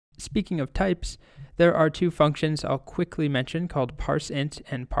Speaking of types, there are two functions I'll quickly mention called parseInt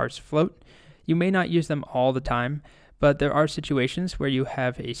and parseFloat. You may not use them all the time, but there are situations where you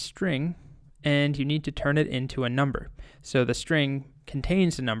have a string and you need to turn it into a number. So the string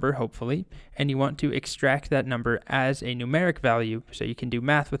contains a number, hopefully, and you want to extract that number as a numeric value so you can do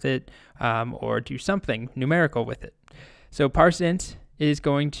math with it or do something numerical with it. So parseInt is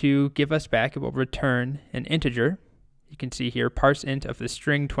going to give us back, it will return an integer. You can see here parseInt of the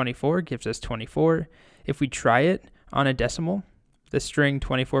string 24 gives us 24. If we try it on a decimal, the string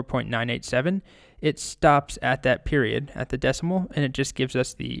 24.987, it stops at that period, at the decimal, and it just gives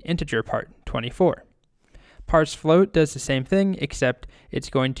us the integer part, 24. parseFloat does the same thing, except it's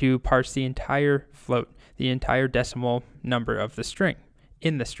going to parse the entire float, the entire decimal number of the string,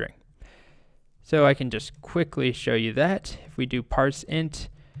 in the string. So I can just quickly show you that. If we do parseInt,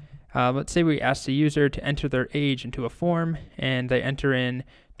 let's say we ask the user to enter their age into a form, and they enter in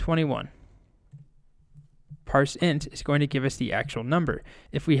 21. parseInt is going to give us the actual number.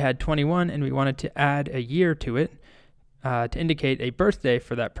 If we had 21 and we wanted to add a year to it, to indicate a birthday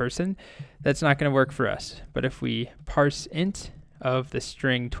for that person, that's not going to work for us. But if we parseInt of the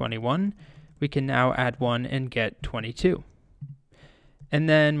string 21, we can now add 1 and get 22. And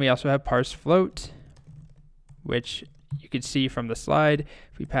then we also have parseFloat, which you can see from the slide.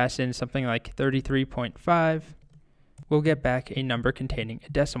 If we pass in something like 33.5, we'll get back a number containing a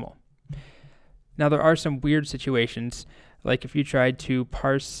decimal. Now there are some weird situations, like if you tried to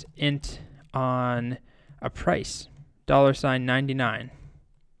parseInt on a price, $99,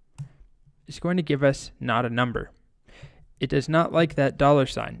 it's going to give us not a number. It does not like that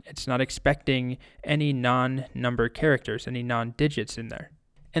 $. It's not expecting any non-number characters, any non-digits in there.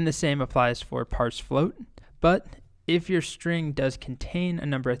 And the same applies for parseFloat. But if your string does contain a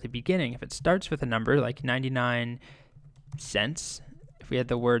number at the beginning, if it starts with a number like 99 cents, if we had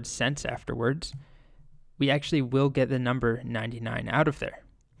the word cents afterwards, we actually will get the number 99 out of there.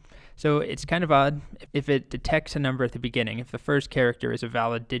 So it's kind of odd. If it detects a number at the beginning, if the first character is a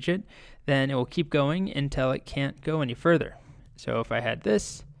valid digit, then it will keep going until it can't go any further. So if I had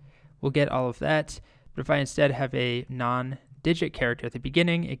this, we'll get all of that. But if I instead have a non-digit character at the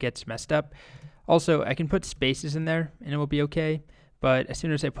beginning, it gets messed up. Also, I can put spaces in there and it will be okay. But as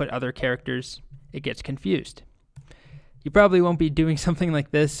soon as I put other characters, it gets confused. You probably won't be doing something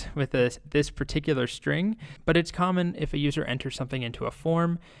like this with this particular string, but it's common if a user enters something into a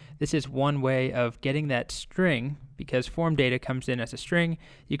form. This is one way of getting that string, because form data comes in as a string.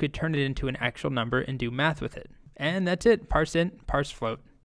 You could turn it into an actual number and do math with it. And that's it, parseInt, parseFloat.